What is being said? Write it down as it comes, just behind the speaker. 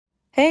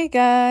Hey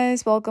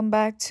guys, welcome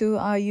back to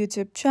our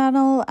YouTube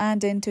channel,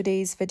 and in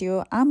today's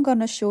video I'm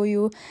gonna show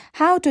you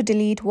how to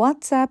delete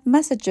WhatsApp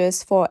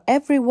messages for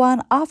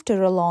everyone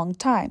after a long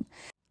time.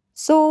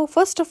 So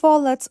first of all,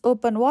 let's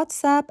open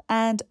WhatsApp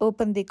and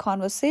open the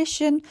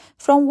conversation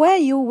from where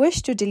you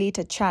wish to delete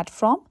a chat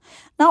from.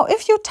 Now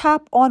if you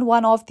tap on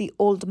one of the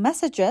old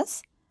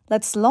messages,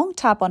 let's long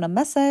tap on a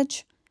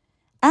message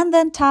and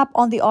then tap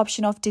on the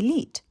option of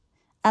delete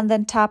and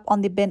then tap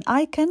on the bin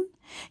icon.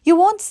 You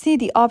won't see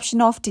the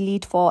option of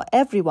delete for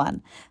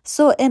everyone.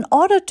 So in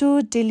order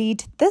to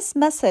delete this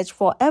message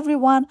for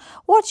everyone,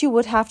 what you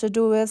would have to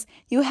do is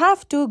you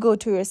have to go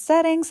to your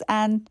settings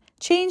and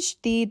change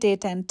the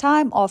date and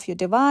time of your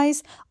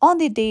device on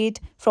the date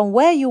from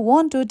where you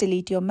want to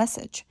delete your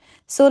message.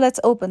 So let's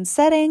open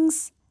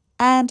settings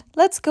and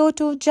let's go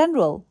to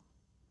general.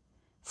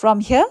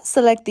 From here,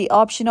 select the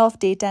option of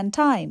date and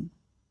time.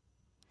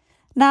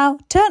 Now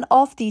turn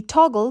off the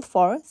toggle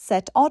for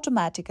set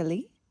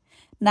automatically.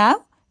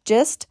 Now,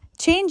 just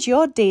change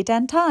your date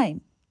and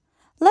time.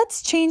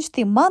 Let's change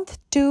the month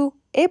to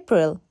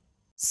April.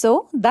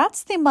 So,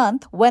 that's the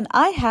month when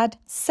I had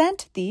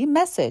sent the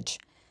message.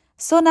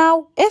 So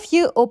now, if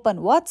you open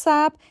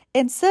WhatsApp,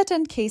 in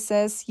certain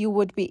cases, you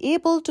would be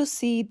able to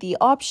see the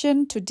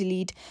option to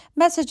delete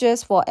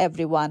messages for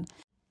everyone.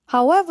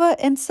 However,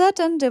 in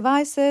certain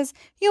devices,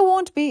 you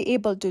won't be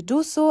able to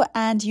do so,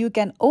 and you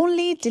can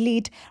only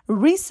delete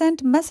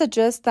recent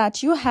messages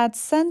that you had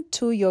sent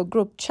to your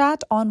group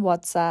chat on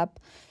WhatsApp.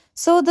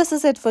 So this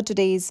is it for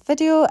today's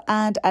video,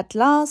 and at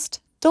last,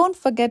 don't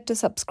forget to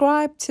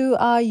subscribe to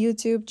our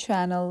YouTube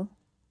channel.